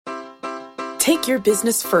Take your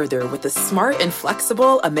business further with the smart and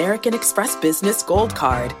flexible American Express Business Gold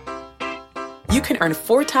Card. You can earn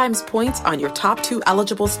 4 times points on your top 2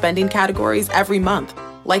 eligible spending categories every month,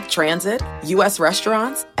 like transit, U.S.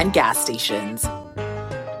 restaurants, and gas stations.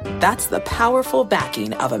 That's the powerful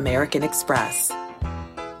backing of American Express.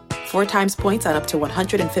 4 times points on up to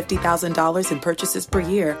 $150,000 in purchases per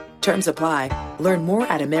year. Terms apply. Learn more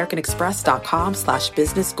at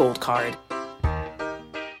americanexpress.com/business gold card.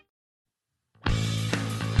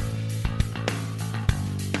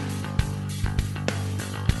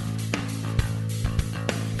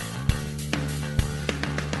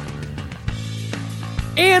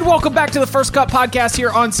 And welcome back to the First Cut Podcast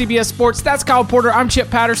here on CBS Sports. That's Kyle Porter. I'm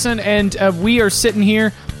Chip Patterson, and we are sitting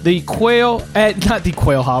here. The Quail not the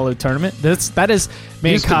Quail Hollow tournament. That is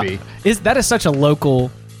man, that is such a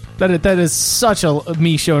local. That is such a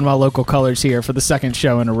me showing my local colors here for the second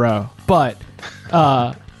show in a row. But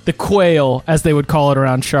the Quail, as they would call it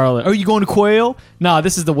around Charlotte. Are you going to Quail? Nah,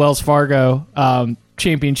 this is the Wells Fargo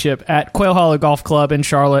Championship at Quail Hollow Golf Club in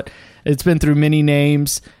Charlotte. It's been through many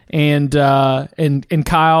names. And Kyle,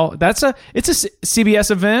 it's a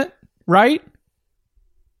CBS event, right?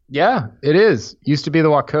 Yeah, it is. Used to be the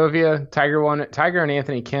Wachovia. Tiger and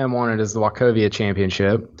Anthony Kim won it as the Wachovia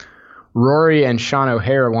Championship. Rory and Sean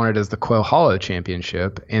O'Hare won it as the Quail Hollow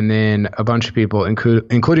Championship. And then a bunch of people,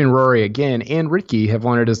 including Rory again, and Ricky, have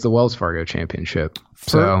won it as the Wells Fargo Championship.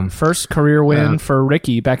 So first career win for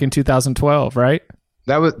Ricky back in 2012, right?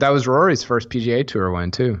 That was Rory's first PGA Tour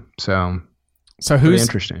win too. So who's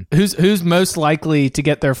interesting? Who's most likely to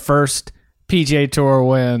get their first PGA Tour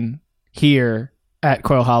win here at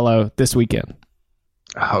Quail Hollow this weekend?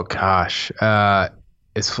 Oh gosh,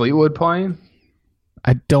 is Fleetwood playing?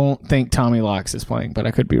 I don't think Tommy Locks is playing, but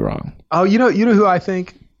I could be wrong. Oh, you know who I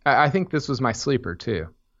think? I think this was my sleeper too.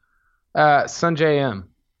 Sungjae M.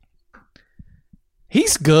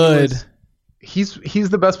 He's good. He's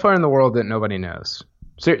the best player in the world that nobody knows.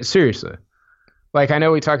 Seriously. Like, I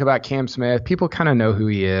know we talk about Cam Smith. People kind of know who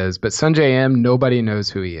he is, but Sungjae M, nobody knows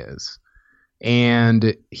who he is.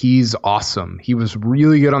 And he's awesome. He was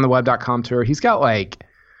really good on the web.com tour. He's got like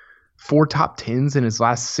 4 top 10s in his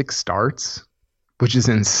last 6 starts, which is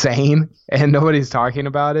insane. And nobody's talking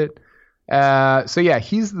about it. So yeah, I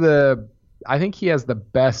think he has the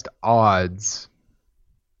best odds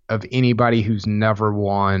of anybody who's never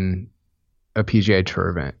won a PGA Tour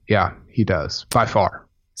event. Yeah, he does by far.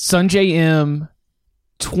 Sungjae M,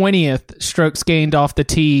 20th strokes gained off the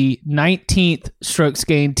tee, 19th strokes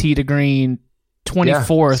gained tee to green,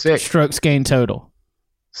 24th strokes gained total.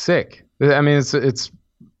 Sick. I mean, it's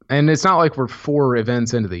not like we're 4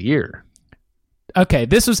 events into the year. Okay,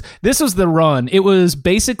 this was the run. It was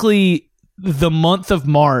basically the month of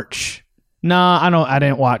March. Nah, I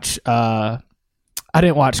didn't watch Corrales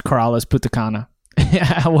Putacana.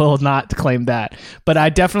 I will not claim that. But I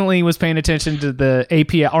definitely was paying attention to the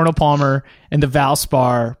AP at Arnold Palmer and the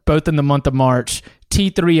Valspar, both in the month of March.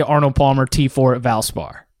 T3 at Arnold Palmer, T4 at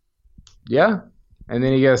Valspar. Yeah. And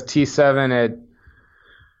then he goes T7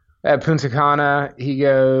 at Punta Cana. He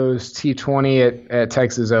goes T20 at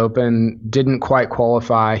Texas Open. Didn't quite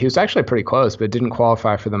qualify. He was actually pretty close, but didn't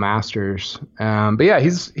qualify for the Masters. But yeah,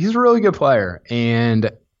 he's a really good player.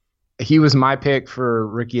 And he was my pick for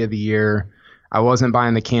Rookie of the Year. I wasn't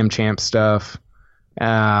buying the Cam Champ stuff.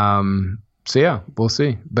 So yeah, we'll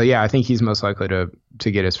see. But yeah, I think he's most likely to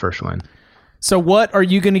get his first win. So what are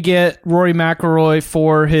you going to get Rory McIlroy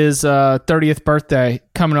for his 30th birthday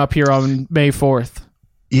coming up here on May 4th?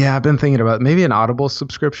 Yeah, I've been thinking about maybe an Audible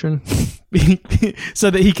subscription. So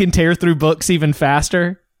that he can tear through books even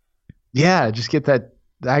faster? Yeah, just get that.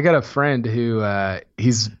 I got a friend who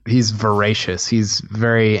he's voracious. He's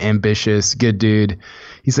very ambitious, good dude.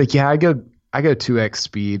 He's like, yeah, I go 2x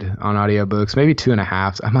speed on audiobooks, maybe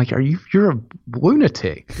 2.5. I'm like, you're a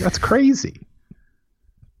lunatic. That's crazy.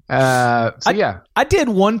 I did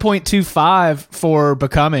 1.25 for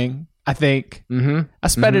Becoming, I think. Mm-hmm. I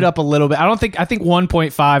sped it up a little bit. I think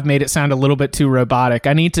 1.5 made it sound a little bit too robotic.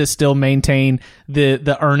 I need to still maintain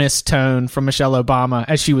the earnest tone from Michelle Obama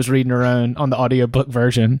as she was reading her own on the audiobook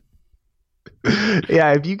version.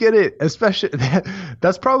 Yeah, if you get it, especially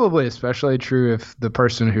that's probably especially true if the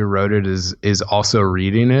person who wrote it is also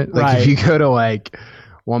reading it. Like, right. If you go to like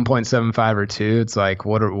 1.75 or 2, it's like,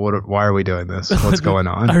 why are we doing this? What's going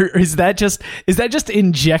on? Is that just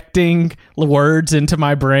injecting words into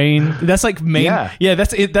my brain? That's like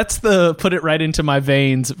that's it. That's the put it right into my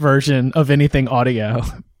veins version of anything audio.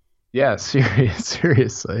 Yeah,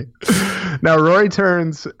 seriously. Now Rory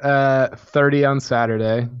turns 30 on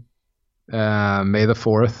Saturday. May the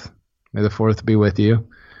 4th. May the 4th be with you.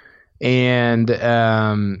 And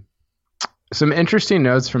some interesting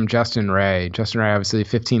notes from Justin Ray. Justin Ray, obviously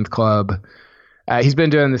 15th Club. He's been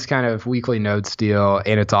doing this kind of weekly notes deal,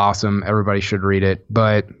 and it's awesome. Everybody should read it.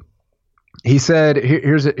 But he said,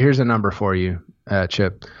 here's a number for you,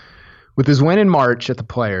 Chip. With his win in March at the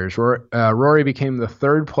Players, Rory became the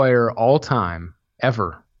third player all time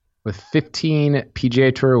ever with 15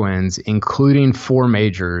 PGA Tour wins, including 4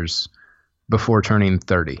 majors, before turning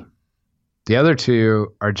 30. The other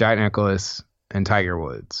 2 are Jack Nicklaus and Tiger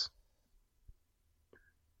Woods.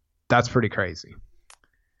 That's pretty crazy.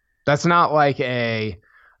 That's not like who's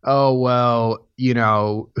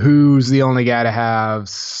the only guy to have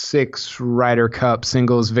 6 Ryder Cup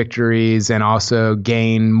singles victories and also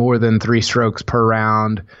gain more than 3 strokes per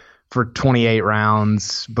round for 28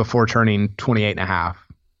 rounds before turning 28 and a half.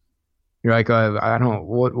 You're like,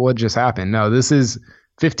 what just happened? No, this is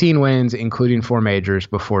 15 wins, including 4 majors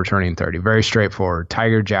before turning 30. Very straightforward.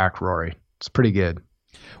 Tiger, Jack, Rory. It's pretty good.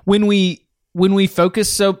 When we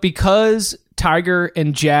focus, so because Tiger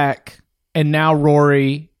and Jack and now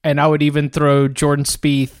Rory, and I would even throw Jordan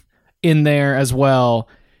Spieth in there as well,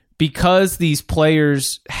 because these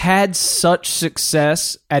players had such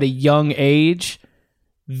success at a young age,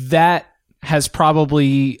 that has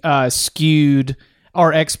probably skewed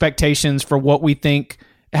our expectations for what we think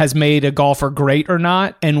has made a golfer great or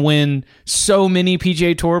not. And when so many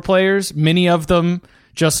PGA Tour players, many of them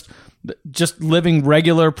just living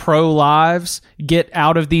regular pro lives, get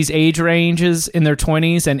out of these age ranges in their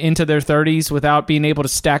 20s and into their 30s without being able to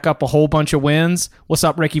stack up a whole bunch of wins. What's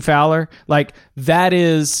up, Ricky Fowler? Like that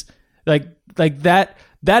is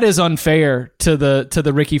that is unfair to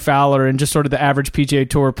the Ricky Fowler and just sort of the average PGA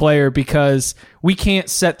Tour player, because we can't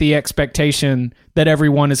set the expectation that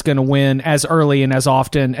everyone is going to win as early and as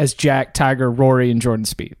often as Jack, Tiger, Rory, and Jordan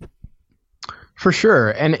Spieth. For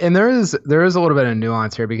sure. And there is a little bit of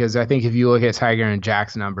nuance here, because I think if you look at Tiger and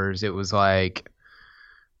Jack's numbers, it was like,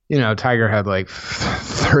 Tiger had like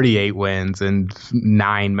 38 wins and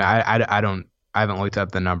 9. I haven't looked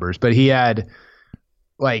up the numbers, but he had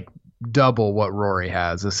like double what Rory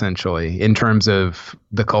has essentially in terms of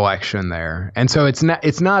the collection there. And so it's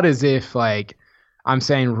not as if like I'm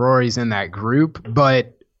saying Rory's in that group,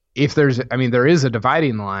 but if there is a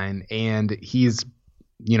dividing line, and he's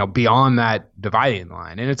beyond that dividing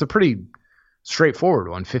line. And it's a pretty straightforward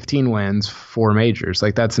one. 15 wins, 4 majors.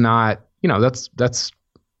 Like that's not, those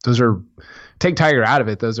are, take Tiger out of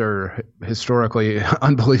it, those are historically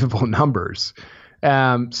unbelievable numbers.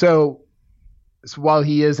 So while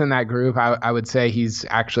he is in that group, I would say he's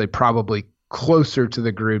actually probably closer to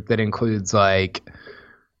the group that includes like,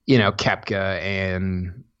 Koepka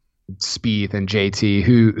and Spieth and JT,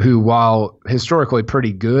 who while historically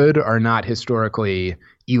pretty good, are not historically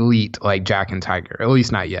elite like Jack and Tiger, at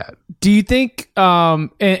least not yet. Do you think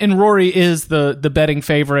and Rory is the betting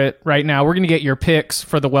favorite right now? We're going to get your picks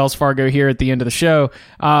for the Wells Fargo here at the end of the show.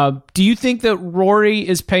 Do you think that Rory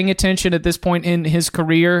is paying attention at this point in his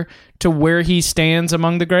career to where he stands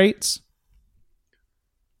among the greats?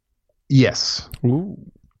 Yes. Ooh.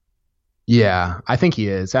 Yeah, I think he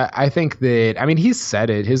is. I think that, he's said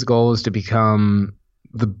it. His goal is to become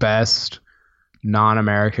the best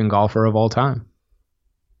non-American golfer of all time.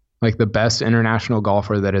 Like the best international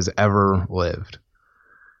golfer that has ever lived.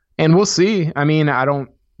 And we'll see. I don't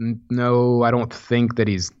know. I don't think that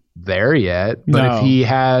he's there yet. But No. if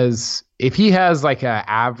he has like an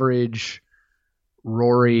average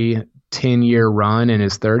Rory 10-year run in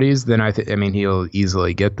his 30s, then he'll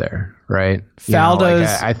easily get there, right?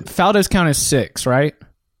 Faldo's count is 6, right?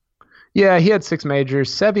 Yeah, he had 6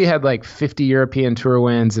 majors. Seve had like 50 European Tour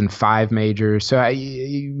wins and 5 majors. So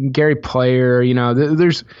Gary Player,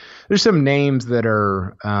 there's some names that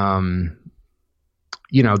are,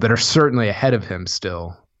 that are certainly ahead of him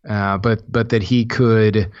still. But that he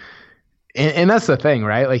could, and that's the thing,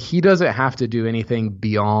 right? Like he doesn't have to do anything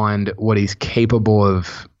beyond what he's capable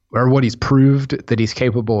of, or what he's proved that he's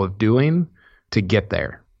capable of doing to get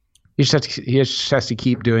there. He just has to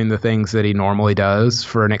keep doing the things that he normally does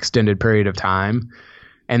for an extended period of time.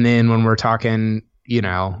 And then when we're talking,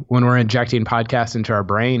 when we're injecting podcasts into our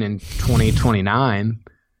brain in 2029,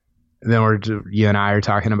 then you and I are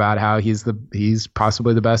talking about how he's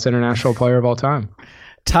possibly the best international player of all time.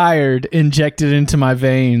 Tired, injected into my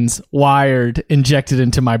veins. Wired, injected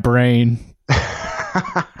into my brain.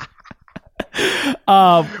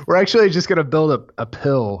 We're actually just going to build a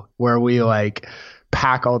pill where we like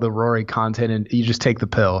pack all the Rory content, and you just take the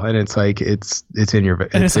pill, and it's like it's in your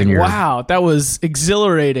wow, that was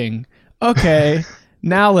exhilarating. Okay,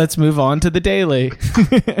 now let's move on to the daily.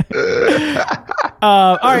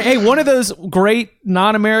 All right, hey, one of those great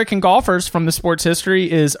non-American golfers from the sports history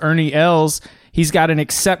is Ernie Els. He's got an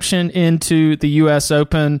exception into the U.S.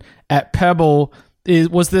 Open at Pebble.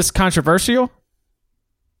 Was this controversial?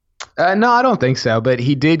 No, I don't think so. But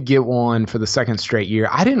he did get one for the second straight year.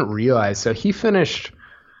 I didn't realize. So he finished.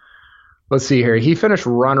 Let's see here. He finished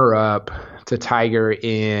runner-up to Tiger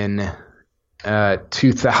in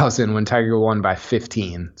 2000 when Tiger won by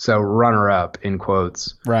 15. So runner-up in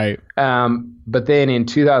quotes. Right. But then in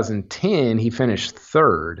 2010, he finished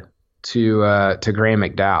third to Graham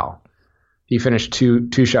McDowell. He finished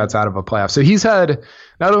two shots out of a playoff. So he's had,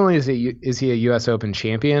 not only is he a U.S. Open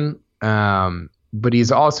champion, but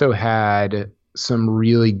he's also had some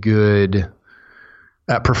really good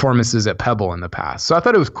performances at Pebble in the past. So I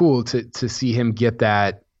thought it was cool to see him get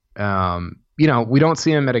that. We don't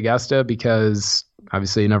see him at Augusta because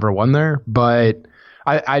obviously he never won there, but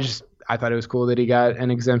I thought it was cool that he got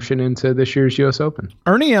an exemption into this year's U.S. Open.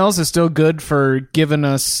 Ernie Els is still good for giving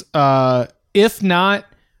us, if not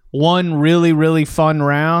one really, really fun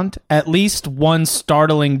round, at least one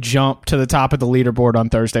startling jump to the top of the leaderboard on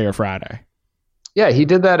Thursday or Friday. Yeah, he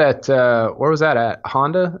did that at, where was that, at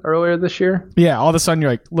Honda earlier this year? Yeah, all of a sudden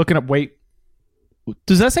you're like looking up, wait,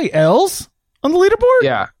 does that say Els on the leaderboard?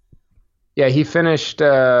 Yeah. Yeah, he finished,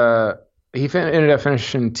 ended up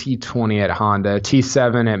finishing T20 at Honda,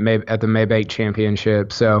 T7 at the Mailbag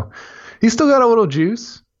Championship. So he's still got a little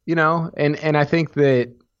juice, and I think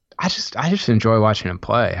that I just enjoy watching him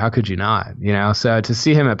play. How could you not? So to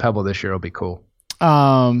see him at Pebble this year will be cool.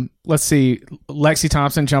 Let's see. Lexi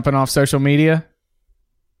Thompson jumping off social media.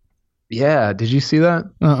 Yeah, did you see that?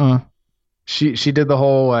 She did the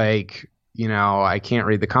whole I can't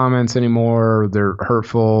read the comments anymore. They're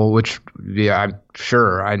hurtful, which I'm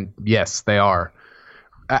sure. Yes, they are.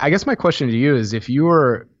 I guess my question to you is if you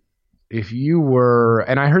were,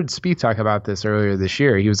 and I heard Spieth talk about this earlier this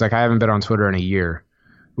year. He was like, I haven't been on Twitter in a year.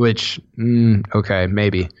 Which, okay,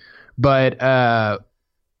 maybe, but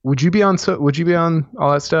would you be on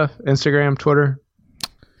all that stuff? Instagram, Twitter,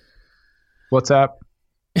 WhatsApp?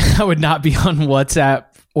 I would not be on WhatsApp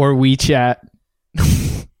or WeChat.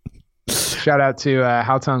 Shout out to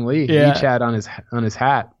Hao Tong Lee. Yeah. WeChat on his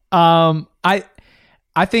hat.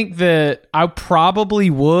 I think that I probably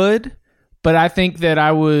would, but I think that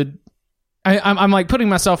I would. I'm like putting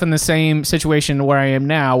myself in the same situation where I am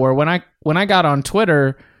now, where when I got on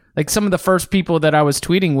Twitter, like some of the first people that I was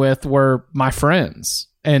tweeting with were my friends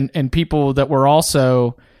and people that were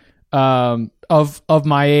also of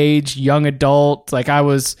my age, young adult. Like I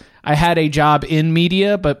had a job in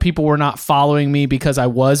media, but people were not following me because I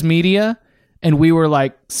was media, and we were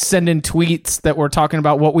like sending tweets that were talking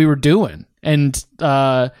about what we were doing and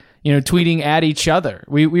tweeting at each other.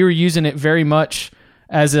 We were using it very much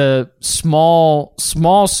as a small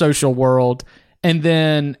social world. And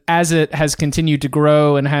then as it has continued to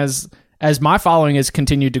grow and as my following has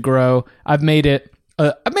continued to grow, I've made it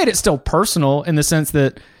still personal in the sense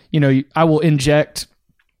that, I will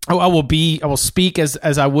speak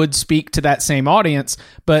as I would speak to that same audience,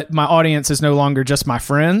 but my audience is no longer just my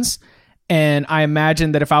friends. And I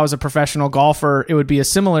imagine that if I was a professional golfer, it would be a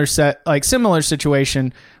similar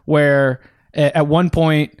situation where at one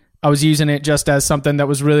point, I was using it just as something that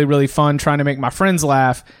was really, really fun, trying to make my friends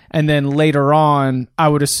laugh. And then later on, I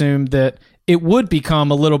would assume that it would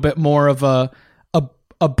become a little bit more of a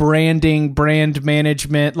brand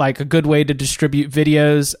management, like a good way to distribute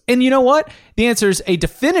videos. And you know what? The answer is a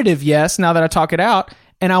definitive yes, now that I talk it out.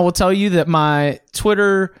 And I will tell you that my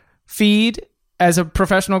Twitter feed as a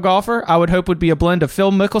professional golfer, I would hope would be a blend of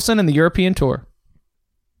Phil Mickelson and the European Tour.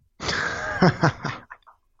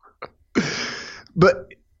 But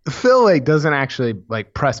Phil doesn't actually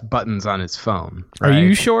press buttons on his phone. Right? Are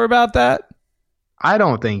you sure about that? I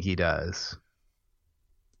don't think he does.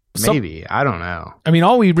 Maybe. I don't know. I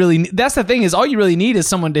mean, that's the thing is all you really need is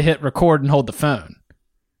someone to hit record and hold the phone.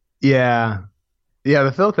 Yeah. Yeah,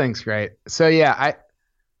 the Phil thing's great. So yeah,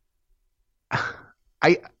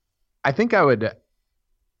 I think I would,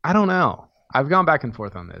 I don't know. I've gone back and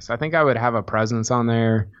forth on this. I think I would have a presence on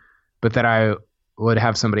there, but that I would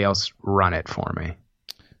have somebody else run it for me.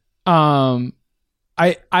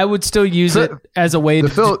 I would still use it as a way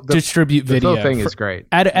to distribute video. The Phil thing is great.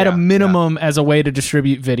 At a minimum, as a way to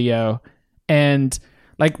distribute video. And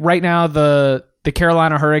like right now, the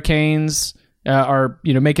Carolina Hurricanes are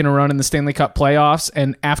making a run in the Stanley Cup playoffs,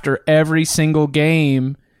 and after every single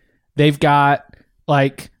game, they've got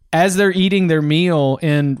as they're eating their meal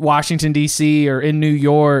in Washington D.C. or in New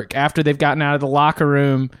York, after they've gotten out of the locker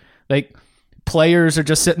room, players are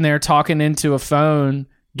just sitting there talking into a phone,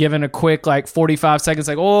 giving a quick 45 seconds,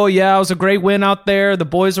 oh yeah, it was a great win out there. The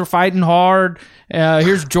boys were fighting hard.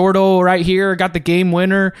 Here's Jordo right here, got the game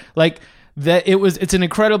winner. that it's an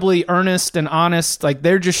incredibly earnest and honest, like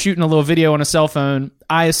they're just shooting a little video on a cell phone.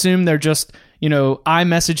 I assume they're just,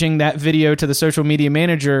 iMessaging that video to the social media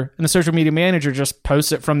manager, and the social media manager just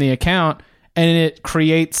posts it from the account, and it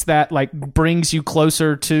creates that, like, brings you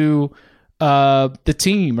closer to the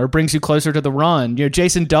team, or brings you closer to the run.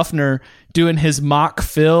 Jason Duffner doing his mock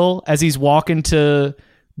fill as he's walking to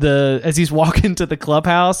the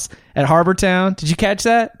clubhouse at Harbortown. Did you catch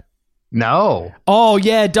that? No. Oh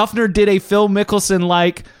yeah, Duffner did a Phil Mickelson,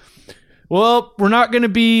 like, well, we're not going to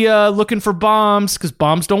be looking for bombs because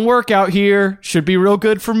bombs don't work out here. Should be real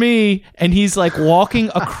good for me. And he's like walking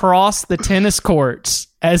across the tennis courts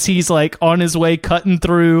as he's like on his way cutting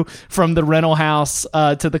through from the rental house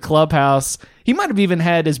to the clubhouse. He might have even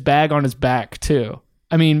had his bag on his back too.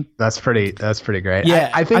 I mean, that's pretty great.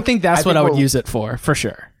 Yeah, I think that's what I would use it for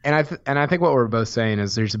sure. And I think what we're both saying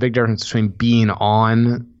is there's a big difference between being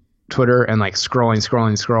on Twitter and like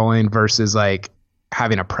scrolling versus like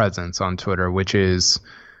having a presence on Twitter, which is,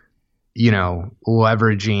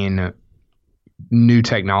 leveraging new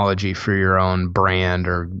technology for your own brand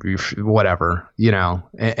or whatever,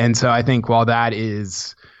 And so I think while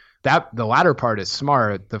the latter part is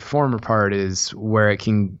smart, the former part is where it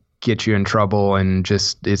can get you in trouble, and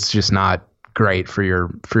it's just not great for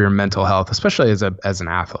your mental health, especially as an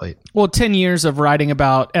athlete. Well, 10 years of writing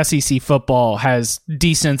about SEC football has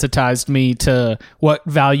desensitized me to what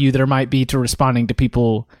value there might be to responding to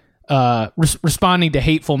people, responding to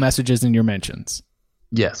hateful messages in your mentions.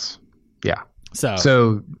 Yes. Yeah.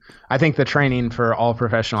 So I think the training for all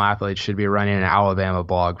professional athletes should be running an Alabama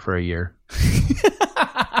blog for a year.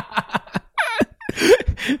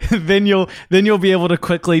 Then you'll be able to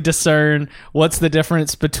quickly discern what's the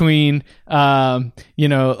difference between a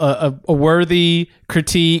worthy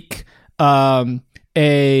critique, a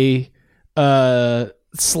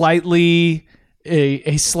slightly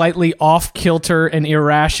off kilter and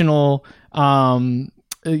irrational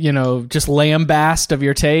just lambast of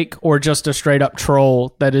your take, or just a straight up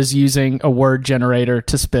troll that is using a word generator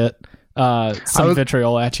to spit some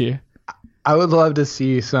vitriol at you. I would love to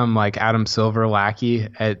see some like Adam Silver lackey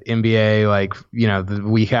at NBA, like, the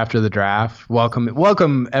week after the draft.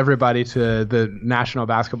 Welcome everybody to the National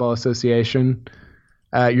Basketball Association.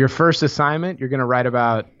 Your first assignment, you're going to write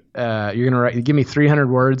about, give me 300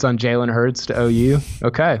 words on Jalen Hurts to OU.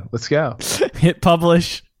 Okay, let's go. Hit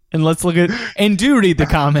publish and let's look at, and do read the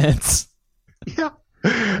comments. Yeah.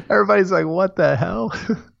 Everybody's like, what the hell?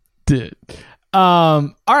 Dude. All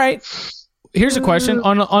right. Here's a question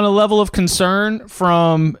on a level of concern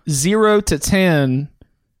from 0 to 10.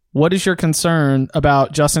 What is your concern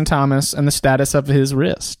about Justin Thomas and the status of his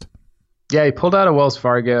wrist? Yeah, he pulled out of Wells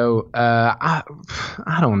Fargo. I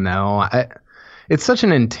don't know. It's such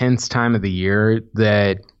an intense time of the year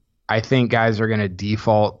that I think guys are going to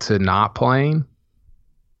default to not playing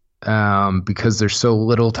because there's so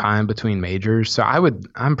little time between majors. So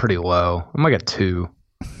I'm pretty low. I'm like a 2.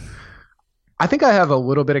 I think I have a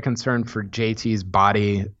little bit of concern for JT's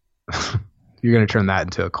body. You're going to turn that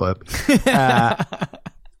into a clip. I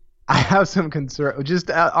have some concern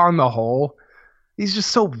just on the whole. He's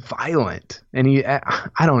just so violent, and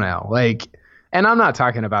I don't know, like, and I'm not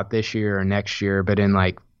talking about this year or next year, but in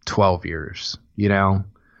like 12 years, It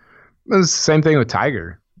was the same thing with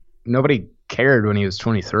Tiger. Nobody cared when he was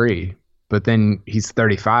 23, but then he's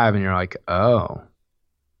 35 and you're like, oh,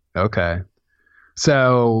 okay.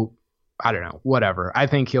 So I don't know, whatever. I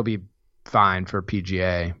think he'll be fine for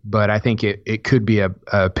PGA, but I think it could be a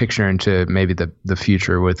picture into maybe the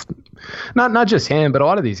future with not just him, but a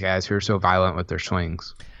lot of these guys who are so violent with their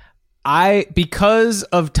swings. Because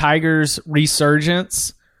of Tiger's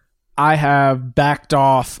resurgence, I have backed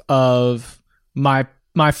off of my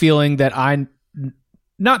feeling that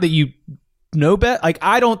not that you know bet. Like,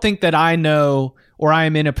 I don't think that I know, or I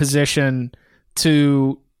am in a position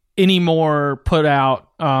to anymore put out,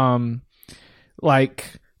 like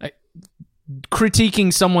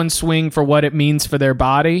critiquing someone's swing for what it means for their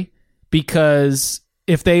body, because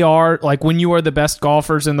if they are, like, when you are the best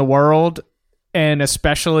golfers in the world, and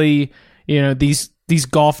especially these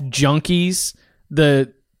golf junkies,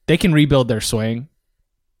 they can rebuild their swing.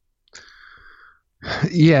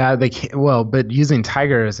 Yeah, they can. Well, but using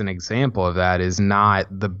Tiger as an example of that is not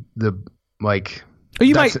the like.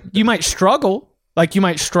 You might struggle. Like, you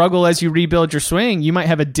might struggle as you rebuild your swing. You might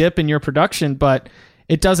have a dip in your production, but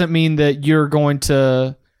it doesn't mean that you're going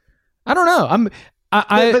to. I don't know.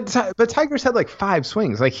 But Tiger's had like 5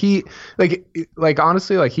 swings. Like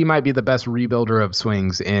honestly, like he might be the best rebuilder of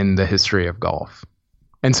swings in the history of golf.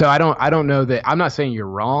 And so I don't know that. I'm not saying you're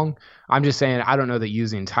wrong. I'm just saying I don't know that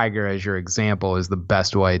using Tiger as your example is the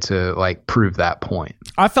best way to like prove that point.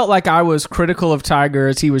 I felt like I was critical of Tiger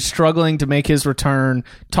as he was struggling to make his return,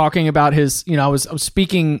 talking about his, I was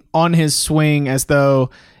speaking on his swing as though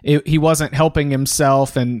he wasn't helping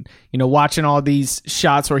himself, and watching all these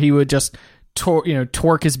shots where he would just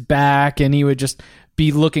torque his back, and he would just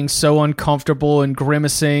be looking so uncomfortable and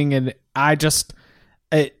grimacing, and I just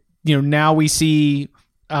now we see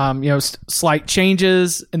slight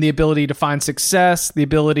changes in the ability to find success, the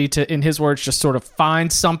ability to, in his words, just sort of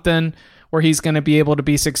find something where he's going to be able to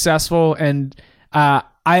be successful. And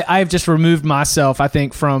I've just removed myself, I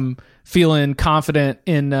think, from feeling confident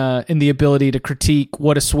in the ability to critique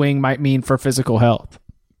what a swing might mean for physical health.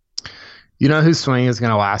 You know whose swing is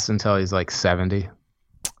going to last until he's like 70?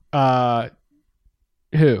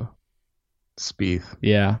 Who? Spieth.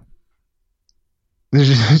 Yeah.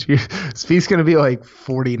 Spieth's going to be like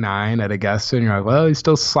 49 at Augusta, and you're like, well, he's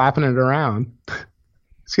still slapping it around.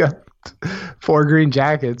 He's got 4 green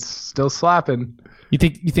jackets, still slapping. You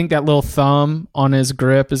think that little thumb on his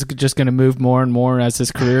grip is just going to move more and more as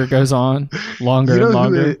his career goes on, longer and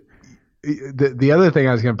longer? The other thing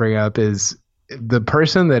I was going to bring up is the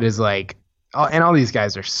person that is like, and all these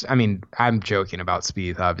guys are, I mean, I'm joking about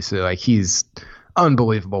Spieth, obviously, like he's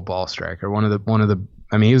unbelievable ball striker.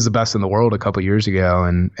 I mean, he was the best in the world a couple years ago,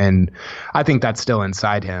 and I think that's still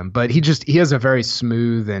inside him. But he has a very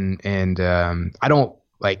smooth and I don't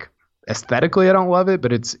like aesthetically, I don't love it,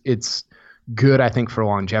 but it's good, I think, for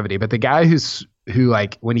longevity. But the guy who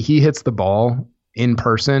like when he hits the ball in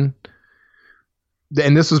person,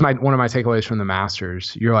 and this was one of my takeaways from the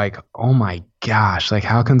Masters, you're like, oh my gosh, like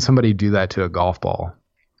how can somebody do that to a golf ball?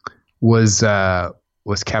 Was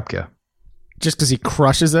Koepka. Just because he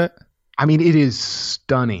crushes it? I mean, it is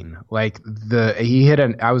stunning. Like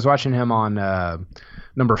I was watching him on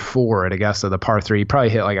number 4 at Augusta, the par 3. He probably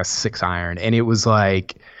hit like a 6-iron, and it was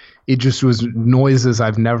like, it just was noises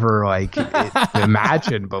I've never like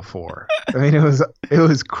imagined before. I mean, it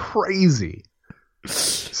was crazy.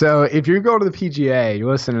 So if you're going to the PGA,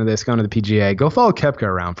 you're listening to this, going to the PGA, go follow Koepka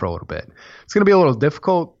around for a little bit. It's going to be a little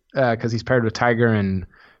difficult because he's paired with Tiger and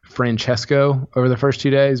Francesco over the first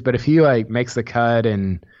 2 days. But if he like makes the cut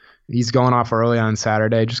and he's going off early on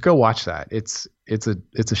Saturday, just go watch that. It's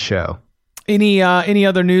a show. Any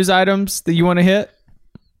other news items that you want to hit?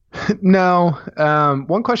 No.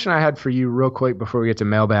 One question I had for you real quick before we get to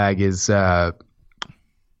mailbag is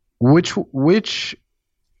which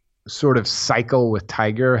sort of cycle with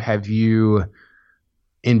Tiger have you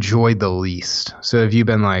enjoyed the least? So have you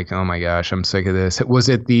been like, oh my gosh, I'm sick of this? Was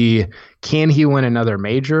it can he win another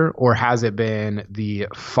major, or has it been the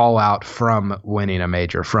fallout from winning a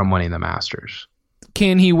major, from winning the Masters?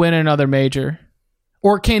 Can he win another major?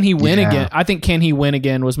 Or can he win again? I think can he win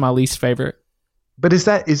again was my least favorite. But is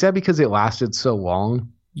that because it lasted so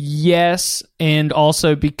long? Yes, and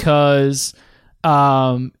also because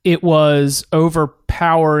it was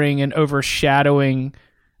overpowering and overshadowing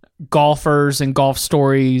golfers and golf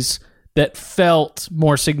stories that felt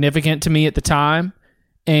more significant to me at the time,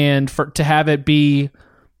 and to have it be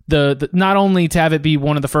the not only to have it be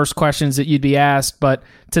one of the first questions that you'd be asked, but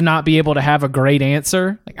to not be able to have a great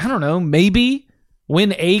answer. Like, I don't know, maybe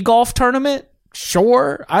win a golf tournament.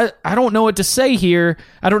 Sure, I don't know what to say here.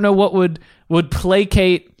 I don't know what would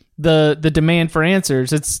placate the demand for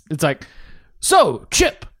answers. It's like, so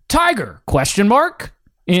Chip, Tiger, question mark.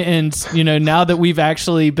 And now that we've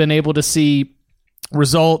actually been able to see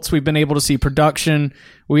results, we've been able to see production,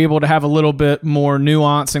 we're able to have a little bit more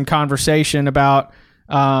nuance and conversation about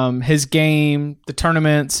his game, the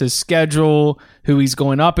tournaments, his schedule, who he's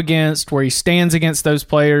going up against, where he stands against those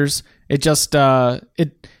players. It just all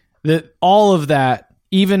of that,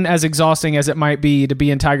 even as exhausting as it might be to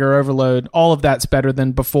be in Tiger overload, all of that's better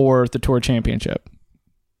than before the Tour Championship.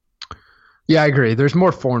 Yeah, I agree. There's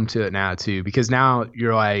more form to it now too, because now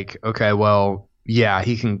you're like, okay, well, yeah,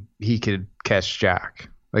 he could catch Jack.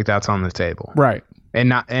 Like that's on the table. Right. And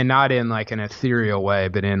not in like an ethereal way,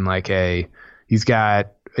 but in like he's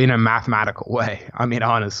got in a mathematical way. I mean,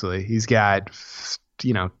 honestly, he's got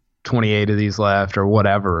 28 of these left or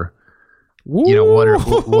whatever. Woo!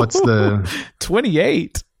 What's the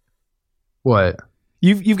 28? What?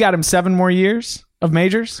 You've got him 7 more years of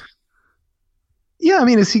majors? Yeah, I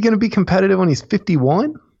mean, is he going to be competitive when he's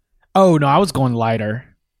 51? Oh, no, I was going lighter.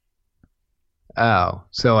 Oh,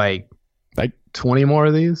 so like 20 more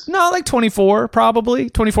of these? No, like 24 probably,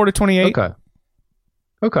 24 to 28.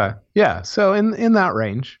 Okay. Yeah, so in that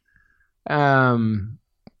range.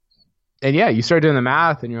 And yeah, you start doing the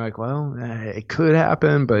math and you're like, well, it could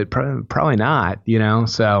happen, but probably not,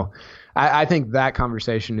 So I think that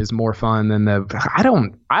conversation is more fun than I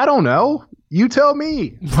don't know. You tell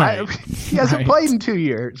me. Right. He hasn't played in 2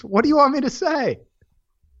 years. What do you want me to say?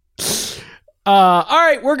 All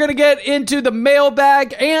right, we're going to get into the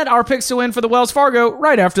mailbag and our picks to win for the Wells Fargo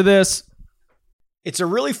right after this. It's a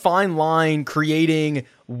really fine line creating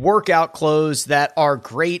workout clothes that are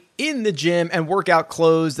great in the gym and workout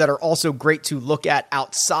clothes that are also great to look at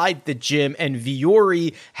outside the gym. And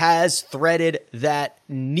Vuori has threaded that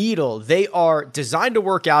needle. They are designed to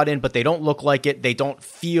work out in, but they don't look like it. They don't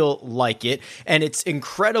feel like it. And it's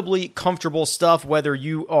incredibly comfortable stuff, whether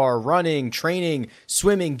you are running, training,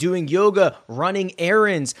 swimming, doing yoga, running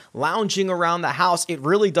errands, lounging around the house. It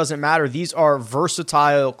really doesn't matter. These are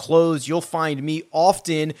versatile clothes. You'll find me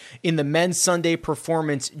often in the men's Sunday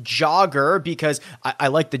performance jogger because I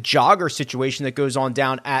like the jogger situation that goes on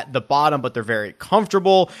down at the bottom, but they're very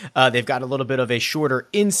comfortable. They've got a little bit of a shorter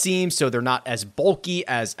inseam, so they're not as bulky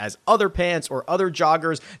as other pants or other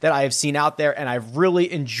joggers that I have seen out there, and I've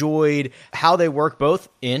really enjoyed how they work both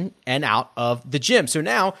in and out of the gym. So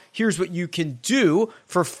now here's what you can do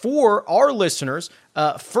for our listeners.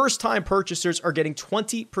 First-time purchasers are getting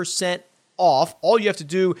 20% off. All you have to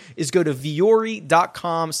do is go to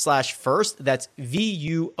vuori.com/first. That's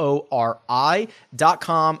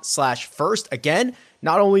VUORI.com/first. Again,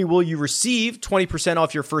 not only will you receive 20%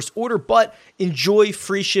 off your first order, but enjoy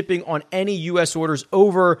free shipping on any U.S. orders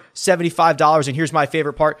over $75. And here's my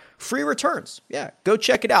favorite part, free returns. Yeah, go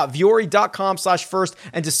check it out. vuori.com/first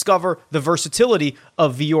and discover the versatility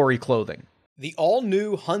of Vuori clothing. The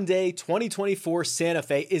all-new Hyundai 2024 Santa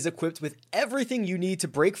Fe is equipped with everything you need to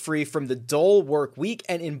break free from the dull work week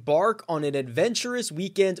and embark on an adventurous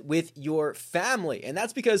weekend with your family. And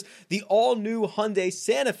that's because the all-new Hyundai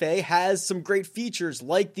Santa Fe has some great features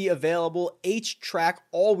like the available H-Track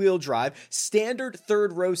all-wheel drive, standard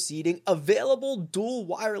third-row seating, available dual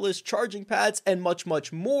wireless charging pads, and much,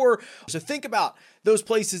 much more. So think about those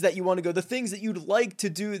places that you want to go, the things that you'd like to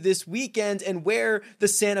do this weekend, and where the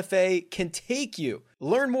Santa Fe can take you.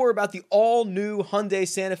 Learn more about the all-new Hyundai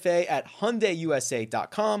Santa Fe at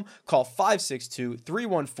HyundaiUSA.com. Call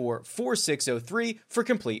 562-314-4603 for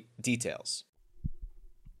complete details.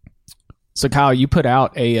 So Kyle, you put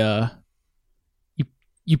out a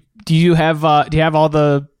do you have all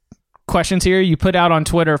the questions here? You put out on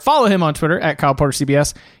Twitter. Follow him on Twitter at Kyle Porter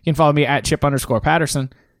CBS. You can follow me at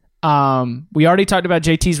Chip_Patterson. We already talked about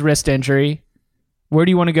JT's wrist injury. Where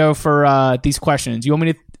do you want to go for these questions? You want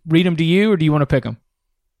me to read them to you, or do you want to pick them?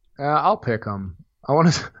 I'll pick them. I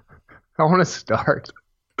want to start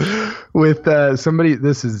with somebody.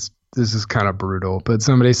 This is kind of brutal, but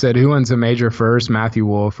somebody said, "Who wins a major first, Matthew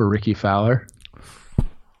Wolff or Ricky Fowler?"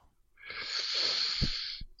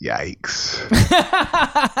 Yikes.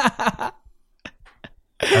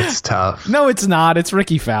 That's tough. No, it's not. It's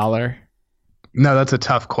Ricky Fowler. No, that's a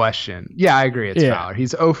tough question. Yeah, I agree. It's Fowler.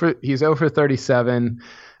 He's 0 for 37.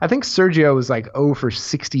 I think Sergio was like 0 for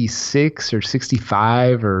 66 or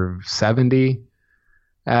 65 or 70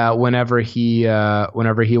 whenever he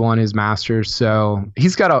won his Masters. So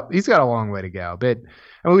he's got a long way to go. But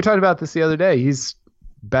and we talked about this the other day. He's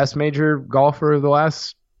best major golfer of the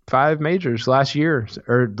last 5 majors last year,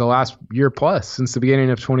 or the last year plus since the beginning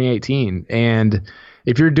of 2018. And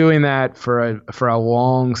if you're doing that for a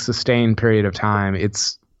long sustained period of time,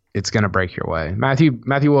 it's going to break your way.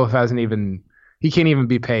 Matthew Wolff can't even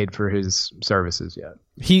be paid for his services yet.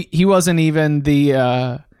 He wasn't even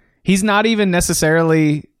he's not even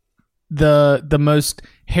necessarily the most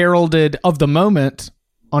heralded of the moment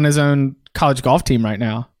on his own college golf team right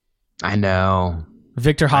now. I know.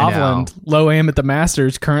 Victor Hovland, low AM at the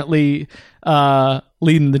Masters, currently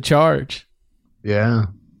leading the charge. Yeah.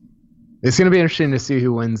 It's going to be interesting to see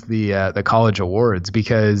who wins the college awards,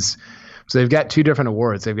 because so they've got 2 different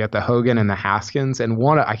awards. They've got the Hogan and the Haskins, and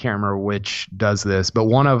one, I can't remember which does this, but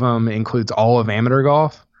one of them includes all of amateur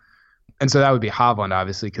golf. And so that would be Hovland,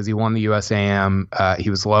 obviously, because he won the USAM.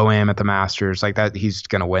 He was low AM at the Masters. Like that, he's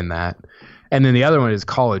going to win that. And then the other one is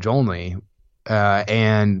college only.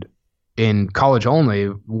 And in college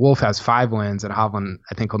only, Wolff has 5 wins, and Hovland,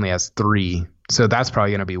 I think, only has 3. So that's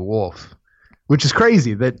probably going to be Wolff. Which is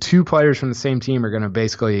crazy that 2 players from the same team are going to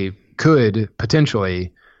could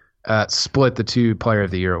potentially split the 2 Player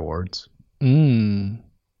of the Year awards.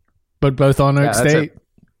 But both on Oak State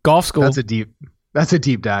golf school. That's a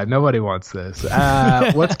deep dive. Nobody wants this.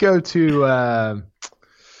 Let's go to.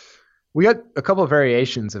 We got a couple of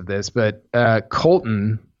variations of this, but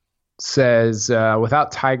Colton says,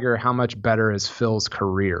 "Without Tiger, how much better is Phil's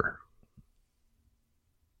career?"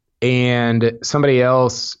 And somebody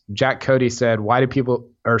else, Jack Cody, said, what do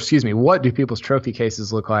people's trophy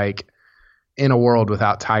cases look like in a world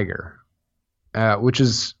without Tiger? which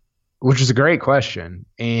is a great question.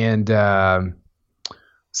 And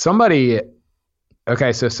somebody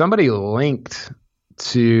linked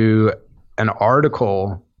to an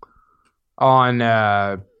article on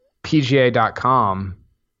PGA.com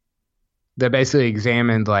that basically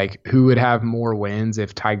examined like who would have more wins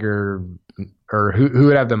if Tiger, or who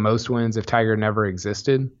would have the most wins if Tiger never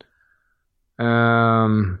existed.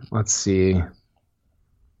 Let's see.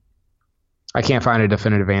 I can't find a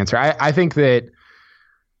definitive answer. I think that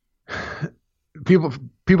people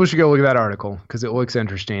should go look at that article because it looks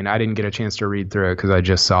interesting. I didn't get a chance to read through it because I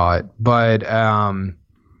just saw it. But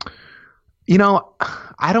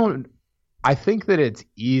I think that it's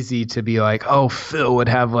easy to be like, oh, Phil would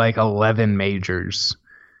have like 11 majors.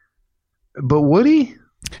 But would he?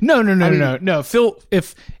 No. Phil,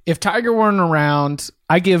 if Tiger weren't around,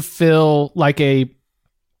 I give Phil like a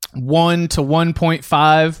 1 to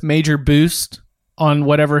 1.5 major boost on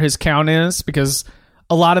whatever his count is, because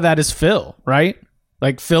a lot of that is Phil, right?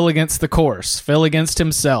 Like Phil against the course, Phil against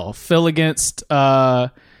himself, Phil against there's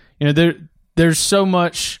so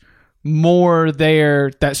much more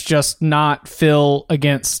there that's just not Phil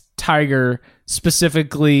against Tiger,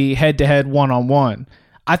 specifically head-to-head one-on-one.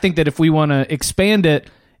 I think that if we want to expand it,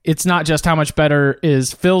 it's not just how much better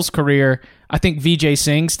is Phil's career. I think Vijay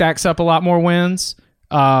Singh stacks up a lot more wins.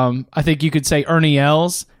 I think you could say Ernie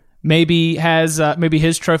Els maybe has maybe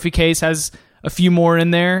his trophy case has a few more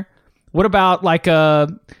in there. What about a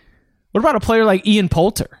player like Ian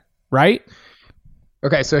Poulter, right?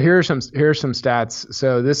 Okay, so here are some stats.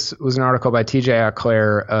 So this was an article by TJ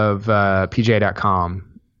Auclair of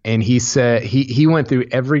PGA.com, and he said he went through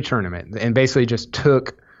every tournament and basically just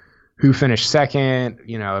took who finished second,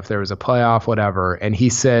 if there was a playoff, whatever. And he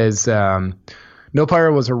says no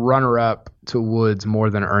player was a runner-up to Woods more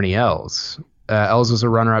than Ernie Els. Els was a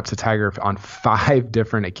runner-up to Tiger on 5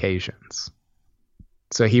 different occasions.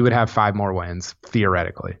 So he would have 5 more wins,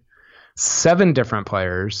 theoretically. 7 different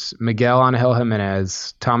players, Miguel Angel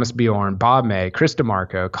Jimenez, Thomas Bjorn, Bob May, Chris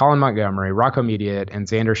DeMarco, Colin Montgomery, Rocco Mediate, and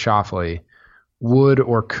Xander Schauffele would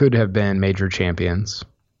or could have been major champions.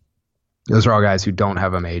 Those are all guys who don't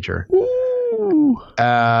have a major.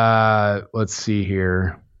 Let's see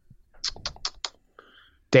here.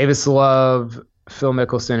 Davis Love, Phil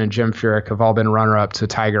Mickelson, and Jim Furyk have all been runner-up to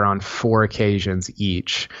Tiger on 4 occasions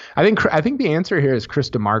each. I think the answer here is Chris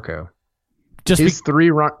DeMarco. His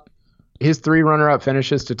three runner-up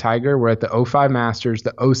finishes to Tiger were at the 05 Masters,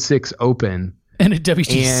 the 06 Open, and a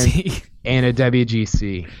WGC. And a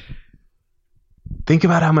WGC. Think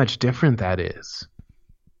about how much different that is.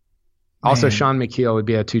 Man. Also, Sean McKeel would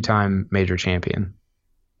be a 2-time major champion.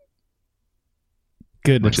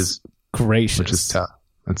 Goodness which is gracious. Which is tough.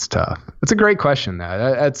 That's tough. It's a great question,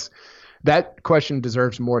 though. That question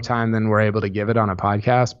deserves more time than we're able to give it on a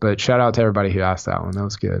podcast, but shout out to everybody who asked that one. That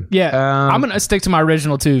was good. Yeah, I'm going to stick to my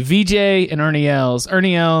original two, VJ and Ernie Els.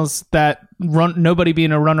 Ernie Els, nobody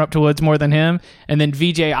being a runner-up to Woods more than him, and then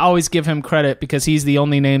VJ, I always give him credit because he's the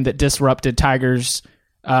only name that disrupted Tiger's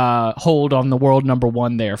hold on the world number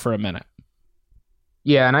 1 there for a minute.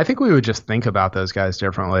 Yeah, and I think we would just think about those guys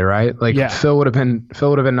differently, right? Like Phil would have been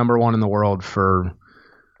number 1 in the world for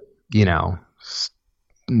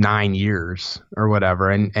 9 years or whatever,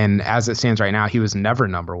 and as it stands right now, he was never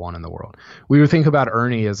number 1 in the world. We would think about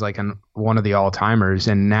Ernie as like one of the all-timers,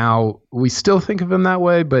 and now we still think of him that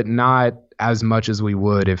way, but not as much as we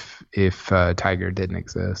would if Tiger didn't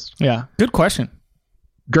exist. Yeah, good question.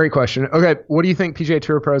 Great question. Okay, what do you think PGA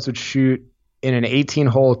Tour pros would shoot in an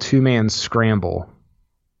 18-hole 2-man scramble?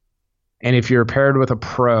 And if you're paired with a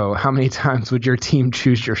pro, how many times would your team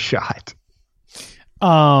choose your shot?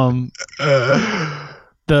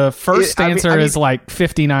 The first answer is like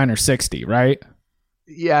 59 or 60, right?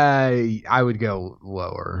 Yeah, I would go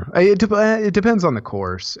lower. It depends on the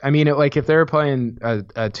course. I mean, if they were playing a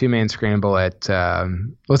 2-man scramble at,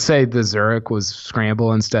 let's say the Zurich was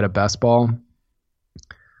scramble instead of best ball,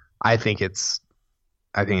 I think it's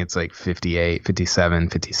like 58, 57,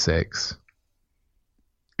 56.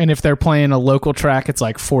 And if they're playing a local track, it's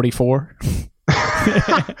like 44.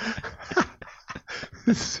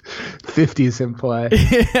 50s in play.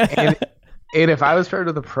 And if I was paired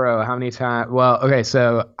with a pro, how many times? Well, okay,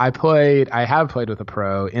 so I have played with a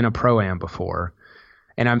pro in a pro-am before.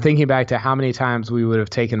 And I'm thinking back to how many times we would have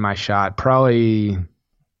taken my shot. Probably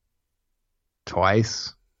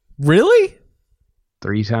twice. Really?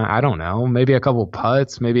 3 times? I don't know. Maybe a couple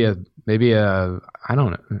putts. Maybe a. I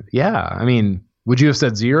don't know. Yeah. I mean, would you have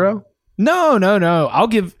said 0? No.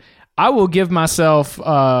 I will give myself.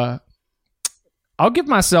 I'll give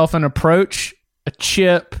myself an approach, a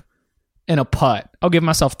chip, and a putt. I'll give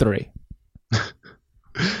myself 3.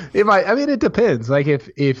 It depends. Like if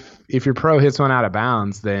your pro hits one out of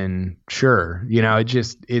bounds, then sure.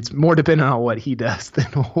 It's more dependent on what he does than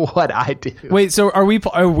what I do. Wait, so are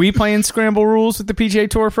we playing scramble rules with the PGA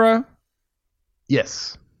Tour Pro?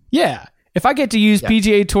 Yes. Yeah. If I get to use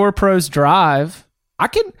PGA Tour Pro's drive, I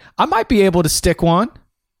might be able to stick one.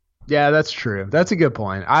 Yeah, that's true. That's a good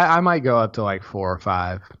point. I might go up to like 4 or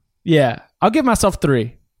 5. Yeah. I'll give myself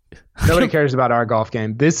 3. Nobody cares about our golf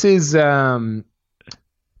game. This is a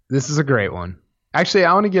great one. Actually,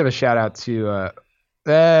 I want to give a shout out to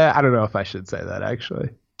I don't know if I should say that actually.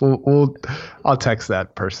 I'll text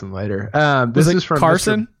that person later. This is from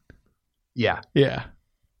Carson? Yeah.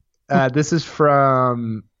 This is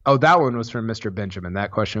from that one was from Mr. Benjamin.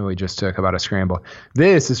 That question we just took about a scramble.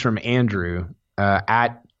 This is from Andrew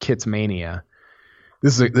at Kitsmania.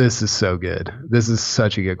 This is so good. This is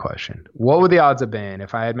such a good question. What would the odds have been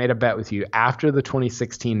if I had made a bet with you after the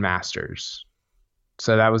 2016 Masters?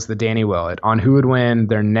 So that was the Danny Willett on who would win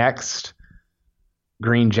their next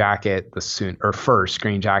green jacket first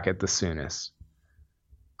green jacket the soonest.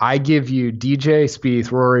 I give you DJ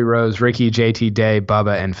Spieth, Rory, Rose, Ricky, JT Day,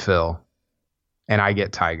 Bubba, and Phil, and I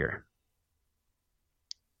get Tiger.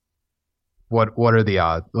 What are the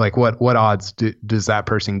odds? Like what odds does that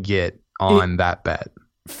person get on that bet?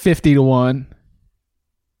 50-1.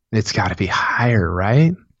 It's got to be higher,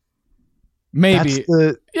 right? Maybe.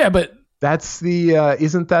 But that's the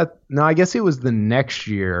isn't that? No, I guess it was the next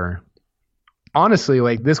year. Honestly,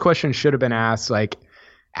 like this question should have been asked like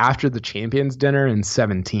after the Champions Dinner in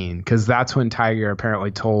 2017, because that's when Tiger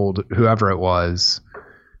apparently told whoever it was,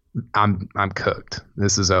 "I'm cooked.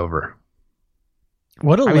 This is over."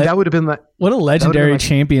 That would have been like what a legendary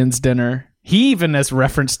Champions Dinner. He even has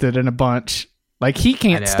referenced it in a bunch. Like he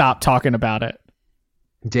can't stop talking about it.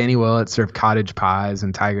 Danny Willett served cottage pies,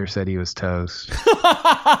 and Tiger said he was toast.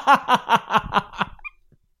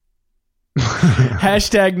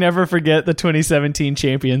 Hashtag never forget the 2017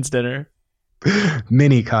 Champions Dinner.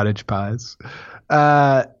 Mini cottage pies.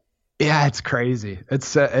 It's crazy. It's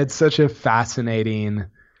such a fascinating.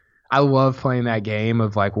 I love playing that game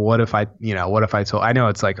of like, what if I told, I know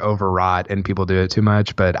it's like overwrought and people do it too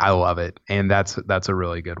much, but I love it. And that's a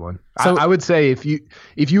really good one. So, I would say if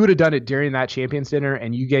you would have done it during that Champions Dinner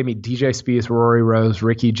and you gave me DJ Spieth, Rory, Rose,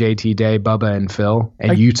 Ricky, JT Day, Bubba, and Phil,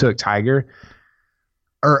 and you took Tiger,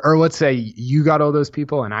 or let's say you got all those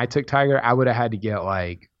people and I took Tiger, I would have had to get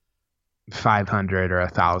like 500 or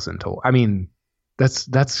 1,000 to, I mean, that's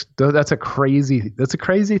a crazy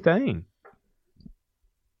thing.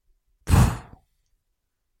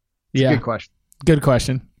 Yeah. Good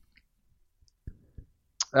question.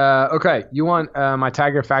 Okay. You want my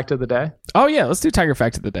Tiger fact of the day? Oh, yeah. Let's do Tiger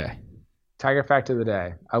fact of the day. Tiger fact of the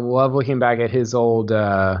day. I love looking back at his old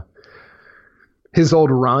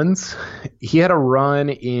runs. He had a run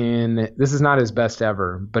this is not his best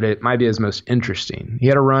ever, but it might be his most interesting. He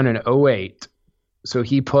had a run in 2008. So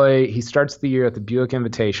he starts the year at the Buick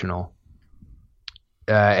Invitational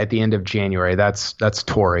at the end of January. That's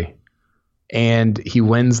Torrey. And he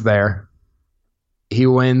wins there. He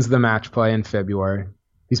wins the match play in February.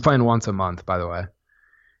 He's playing once a month, by the way.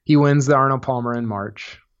 He wins the Arnold Palmer in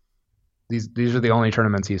March. These are the only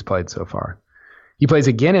tournaments he's played so far. He plays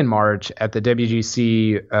again in March at the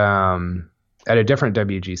WGC, at a different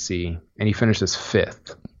WGC, and he finishes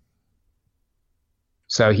 5th.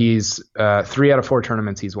 So he's 3 out of 4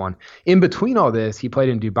 tournaments he's won. In between all this, he played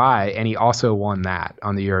in Dubai, and he also won that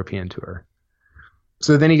on the European Tour.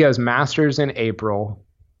 So then he goes Masters in April,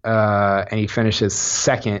 and he finishes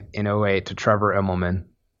 2nd in 2008 to Trevor Immelman.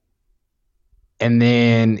 And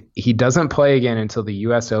then he doesn't play again until the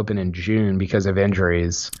U.S. Open in June because of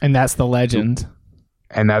injuries. And that's the legend.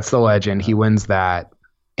 He wins that.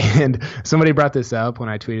 And somebody brought this up when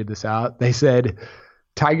I tweeted this out. They said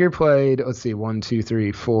Tiger played, 1, 2,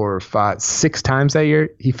 3, 4, 5, 6 times that year.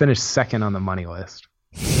 He finished 2nd on the money list.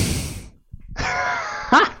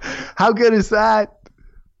 How good is that?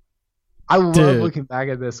 I love looking back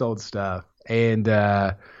at this old stuff. And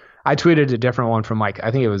I tweeted a different one from I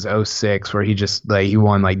think it was 2006 where he just he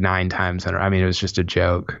won 9 times. I mean, it was just a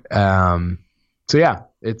joke. So yeah,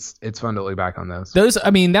 it's fun to look back on those. That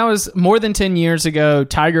was more than 10 years ago.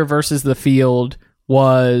 Tiger versus the field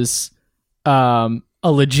was a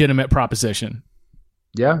legitimate proposition.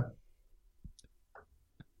 Yeah.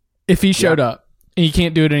 If he showed up, and you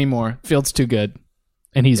can't do it anymore, field's too good,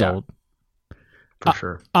 and he's old. For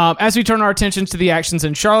sure. As we turn our attention to the actions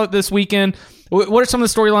in Charlotte this weekend, what are some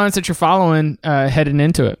of the storylines that you're following heading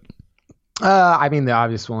into it? The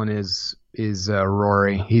obvious one is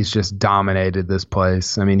Rory. He's just dominated this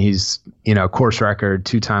place. I mean, he's course record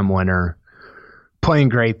 2-time winner, playing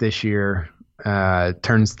great this year.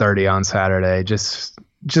 turns 30 on Saturday. Just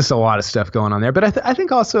a lot of stuff going on there. But I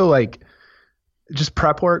think also like just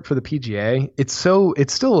prep work for the PGA. It's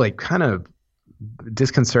still like kind of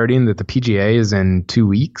disconcerting that the PGA is in 2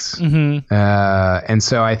 weeks. Mm-hmm. And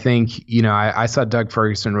so I think, I saw Doug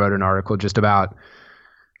Ferguson wrote an article just about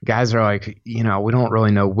guys are like, we don't really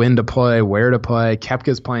know when to play, where to play.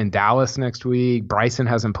 Koepka's playing Dallas next week. Bryson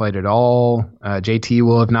hasn't played at all. JT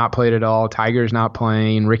will have not played at all. Tiger's not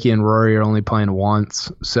playing. Ricky and Rory are only playing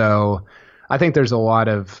once. So I think there's a lot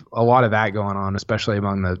of that going on, especially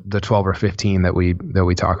among the 12 or 15 that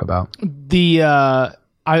we talk about.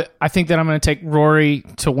 I think that I'm going to take Rory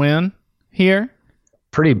to win here.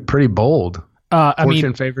 Pretty bold.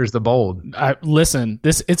 Fortune favors the bold. Listen,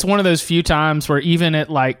 it's one of those few times where even at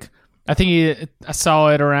like, I saw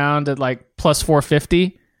it around at like plus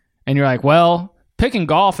 450, and you're like, well, picking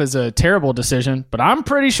golf is a terrible decision, but I'm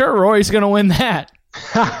pretty sure Rory's going to win that.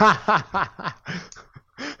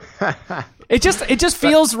 It just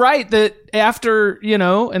feels right that after,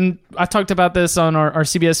 and I talked about this on our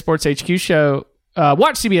CBS Sports HQ show.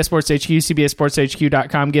 Watch CBS Sports HQ,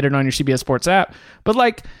 cbssportshq.com, get it on your CBS Sports app. But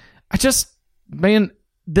like,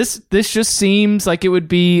 this just seems like it would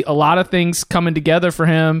be a lot of things coming together for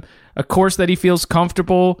him. A course that he feels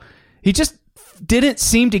comfortable. He just didn't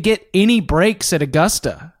seem to get any breaks at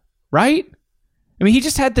Augusta, right? I mean, he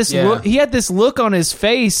just had this look. He had this look on his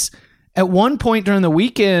face at one point during the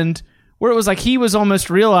weekend where it was like he was almost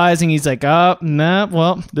realizing he's like, oh, no,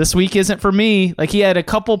 well, this week isn't for me. Like he had a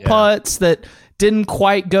couple putts that didn't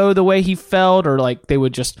quite go the way he felt, or like they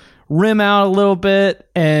would just rim out a little bit,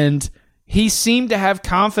 and he seemed to have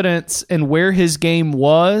confidence in where his game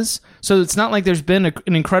was. So it's not like there's been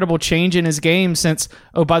an incredible change in his game since,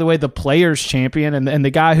 oh, by the way, the Players Champion and the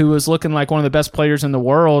guy who was looking like one of the best players in the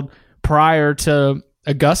world prior to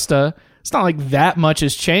Augusta. It's not like that much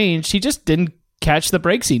has changed. He just didn't catch the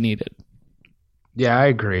breaks he needed. Yeah, I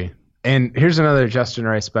agree. And here's another Justin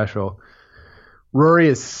Rice special. Rory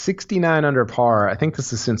is 69 under par. I think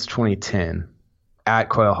this is since 2010 at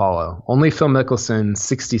Quail Hollow. Only Phil Mickelson,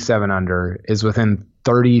 67 under, is within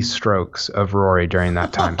 30 strokes of Rory during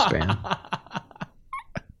that time span.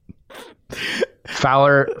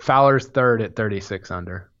 Fowler's third at 36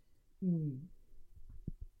 under.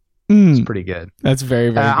 It's pretty good. That's very,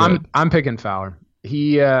 very good. I'm picking Fowler.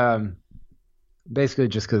 He basically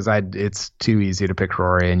just because it's too easy to pick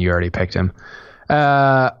Rory, and you already picked him.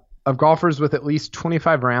 Of golfers with at least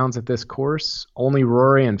 25 rounds at this course, only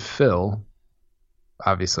Rory and Phil,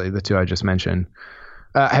 obviously the two I just mentioned,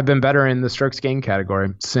 have been better in the strokes gained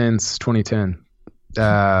category since 2010.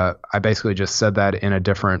 I basically just said that in a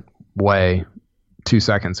different way 2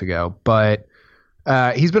 seconds ago, but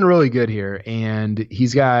he's been really good here, and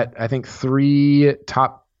he's got, I think, 3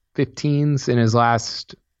 top 15s in his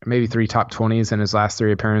last, maybe 3 top 20s in his last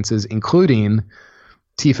 3 appearances, including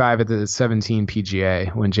T5 at the 17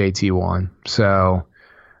 PGA when JT won. So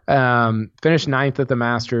finished 9th at the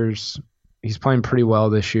Masters. He's playing pretty well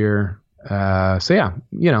this year. So yeah,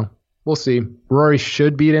 we'll see. Rory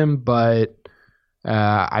should beat him, but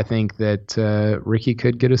I think that Ricky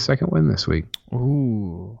could get a second win this week.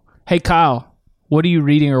 Ooh. Hey Kyle, what are you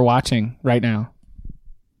reading or watching right now?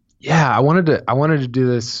 Yeah, I wanted to do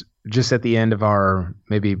this just at the end of our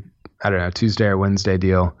maybe, I don't know, Tuesday or Wednesday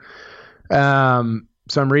deal.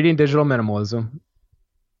 So I'm reading Digital Minimalism,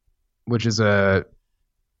 which is a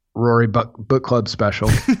Rory book club special.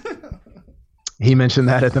 He mentioned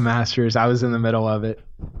that at the Masters. I was in the middle of it.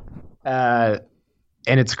 And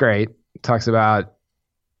it's great. It talks about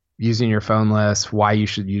using your phone less, why you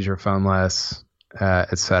should use your phone less,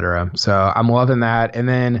 etc. So I'm loving that. And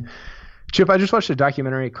then, Chip, I just watched a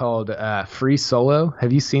documentary called Free Solo.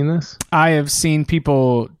 Have you seen this? I have seen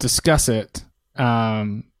people discuss it.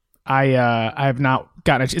 I have not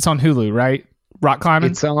gotten it. It's on Hulu, right? Rock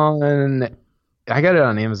climbing? I got it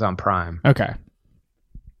on Amazon Prime. Okay.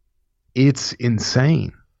 It's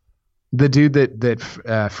insane. The dude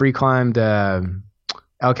that free climbed El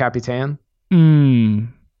Capitan. Give me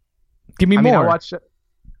more. I watched it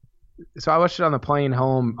on the plane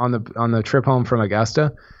home on the trip home from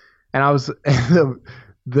Augusta, and I was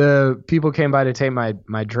the people came by to take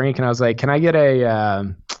my drink, and I was like, Can I get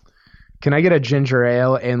a ginger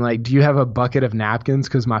ale, and like, do you have a bucket of napkins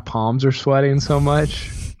because my palms are sweating so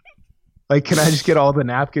much? Like, can I just get all the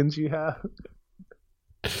napkins you have?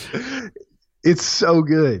 It's so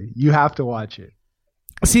good. You have to watch it.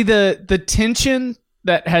 See, the tension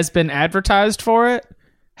that has been advertised for it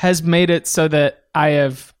has made it so that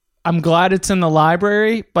I'm glad it's in the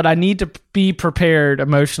library, but I need to be prepared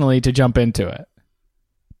emotionally to jump into it.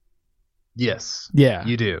 Yes. Yeah.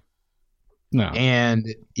 You do. No. And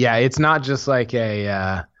yeah, it's not just like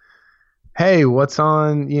a hey, what's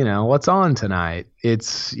on tonight?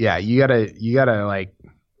 It's you gotta like,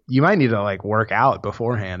 you might need to like work out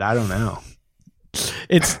beforehand. I don't know.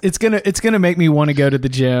 It's gonna make me want to go to the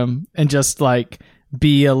gym and just like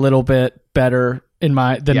be a little bit better in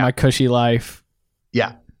my cushy life.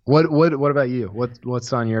 Yeah. What about you?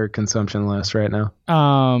 What's on your consumption list right now?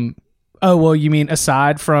 Oh, well, you mean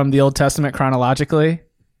aside from the Old Testament chronologically?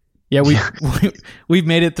 Yeah, we've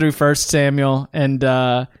made it through 1 Samuel, and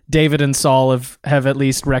David and Saul have at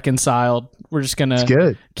least reconciled. We're just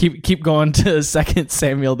gonna keep going to 2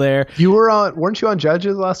 Samuel there. Weren't you on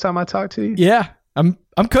Judges last time I talked to you? Yeah, I'm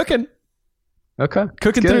cooking. Okay,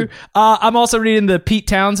 cooking through. I'm also reading the Pete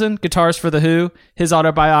Townsend, Guitars for the Who, his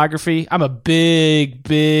autobiography. I'm a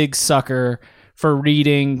big sucker for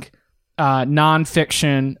reading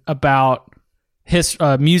nonfiction about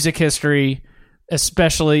music history,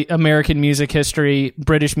 especially American music history,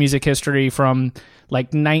 British music history from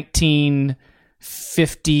like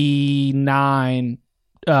 1959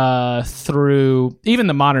 through even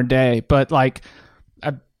the modern day. But like,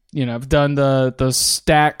 I've done the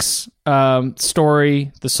Stax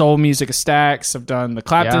story, the soul music of Stax. I've done the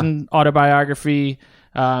Clapton autobiography,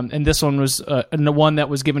 and this one was the one that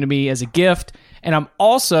was given to me as a gift. And I'm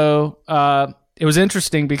also, it was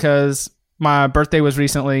interesting because my birthday was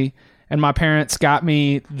recently, and my parents got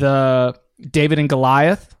me the David and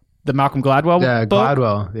Goliath, the Malcolm Gladwell book. Yeah,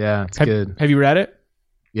 Gladwell. Yeah, it's good. Have you read it?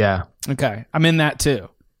 Yeah. Okay, I'm in that too.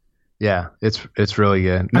 Yeah, it's really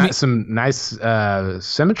good. Some nice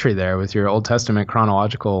symmetry there with your Old Testament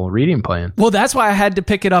chronological reading plan. Well, that's why I had to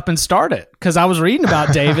pick it up and start it, because I was reading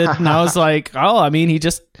about David and I was like, oh, I mean, he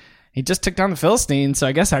just took down the Philistines, so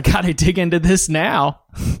I guess I got to dig into this now.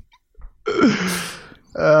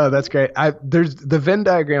 Oh, that's great. There's the Venn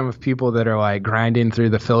diagram of people that are like grinding through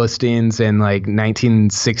the Philistines and like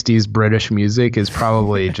 1960s British music is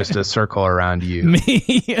probably just a circle around you.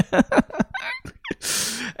 Me.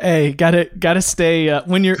 Hey, gotta stay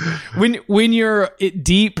when you're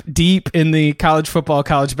deep in the college football,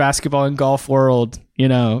 college basketball, and golf world.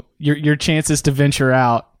 Your chances to venture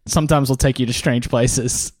out sometimes will take you to strange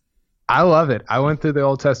places. I love it. I went through the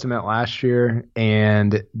Old Testament last year,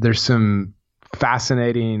 and there's some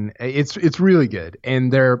fascinating. It's really good,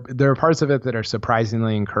 and there are parts of it that are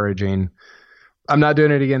surprisingly encouraging. I'm not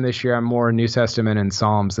doing it again this year. I'm more New Testament and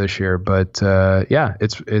Psalms this year, but yeah,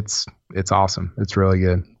 it's awesome. It's really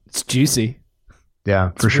good. It's juicy. Yeah,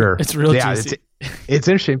 for sure. It's real juicy. It's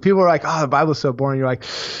interesting. People are like, "Oh, the Bible's so boring." You're like,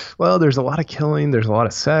 "Well, there's a lot of killing. There's a lot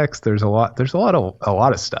of sex. There's a lot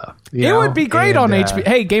of stuff." It would be great on HBO.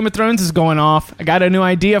 Hey, Game of Thrones is going off. I got a new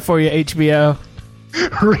idea for you, HBO.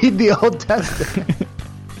 Read the Old Testament.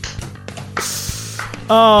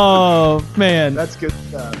 Oh, man. That's good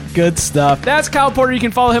stuff. Good stuff. That's Kyle Porter. You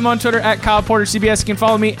can follow him on Twitter at Kyle Porter CBS. You can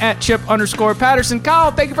follow me at Chip_Patterson.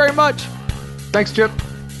 Kyle, thank you very much. Thanks, Chip.